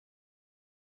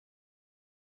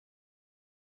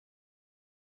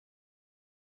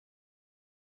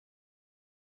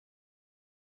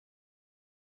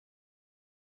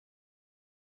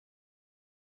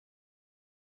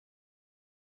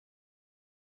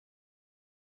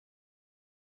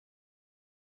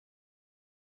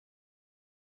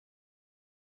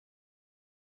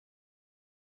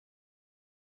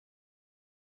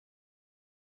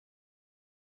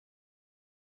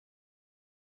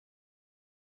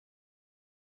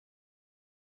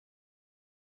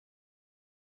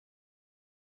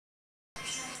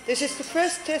This is the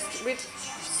first test with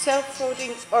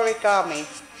self-folding origami.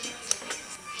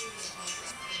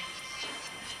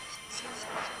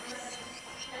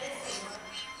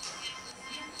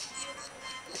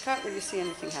 I can't really see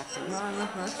anything happening. No,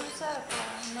 not much.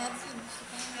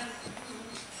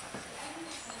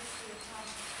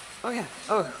 Oh yeah.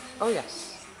 Oh yes.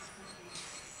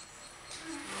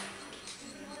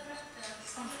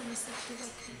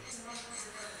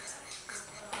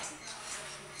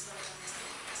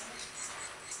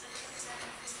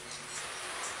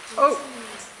 Oh.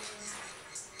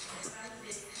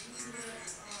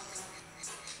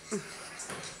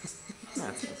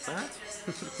 That's not bad.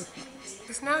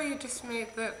 Because now you just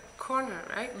made the corner,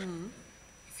 right? Mm-hmm.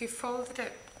 If you folded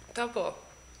it double,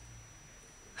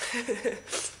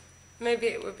 maybe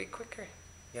it would be quicker.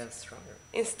 Yeah, it's stronger.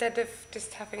 Instead of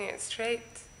just having it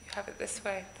straight, you have it this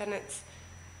way, then it's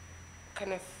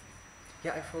kind of...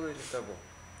 Yeah, I folded it double.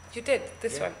 You did,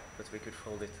 this one? But we could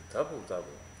fold it to double. To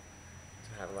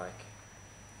have like...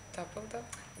 Double?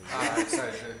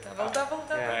 Sorry. Double?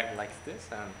 Yeah, like this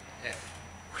and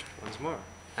once more.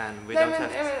 And we No, don't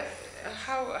have to...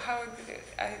 how did it...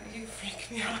 you freak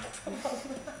me out.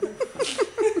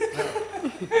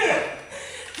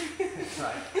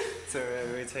 Right. So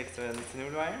we take the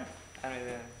little wire and we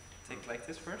take like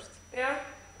this first. Yeah?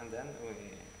 And then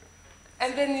we...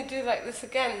 And then you do like this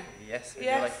again? Yes, we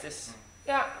Yes. do like this.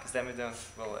 Yeah. Because then we don't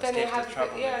Then you escape have the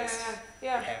trouble with this.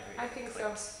 Yeah. Every I think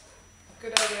clip. so.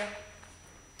 Good idea.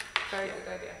 Very good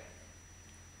idea.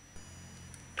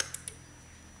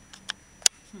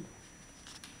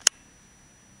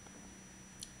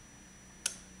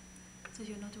 So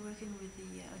you're not working with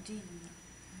the Arduino?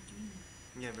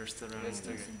 Yeah, we're still running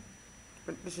together.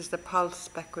 But this is the pulse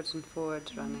backwards and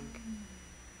forwards running.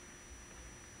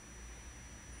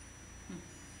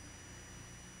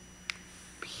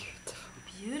 Beautiful.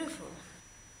 Beautiful.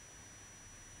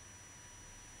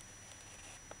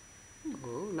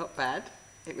 Oh, not bad.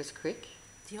 It was quick.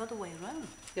 The other way around.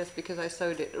 Yes, because I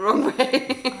sewed it the wrong way.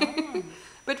 Oh.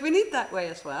 But we need that way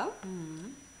as well.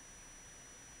 Mm.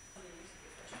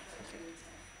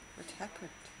 What happened?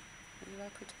 Where did I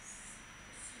put it?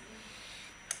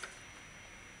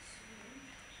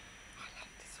 I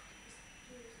like this one.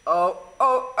 Oh!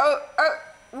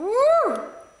 Woo!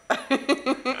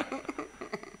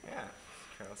 Yeah,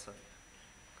 curls up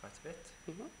quite a bit.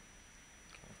 Can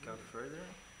it go further?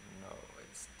 No,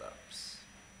 it stops.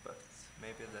 But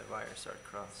maybe the wires are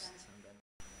crossed. And then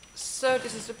So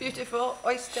this is a beautiful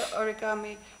oyster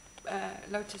origami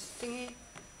lotus thingy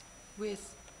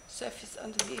with surface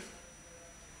underneath.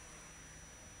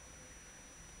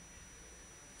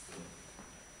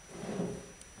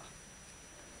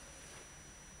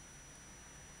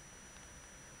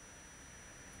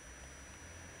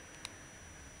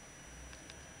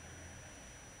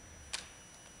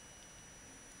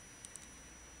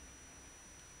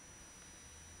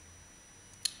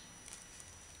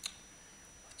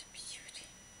 What a beauty.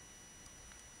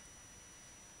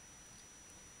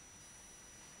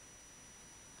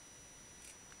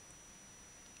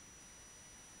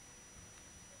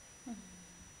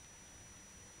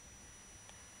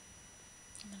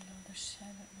 And I love the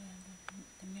shadow,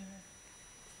 the mirror.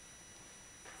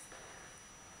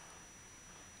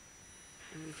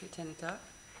 And if you turn it up,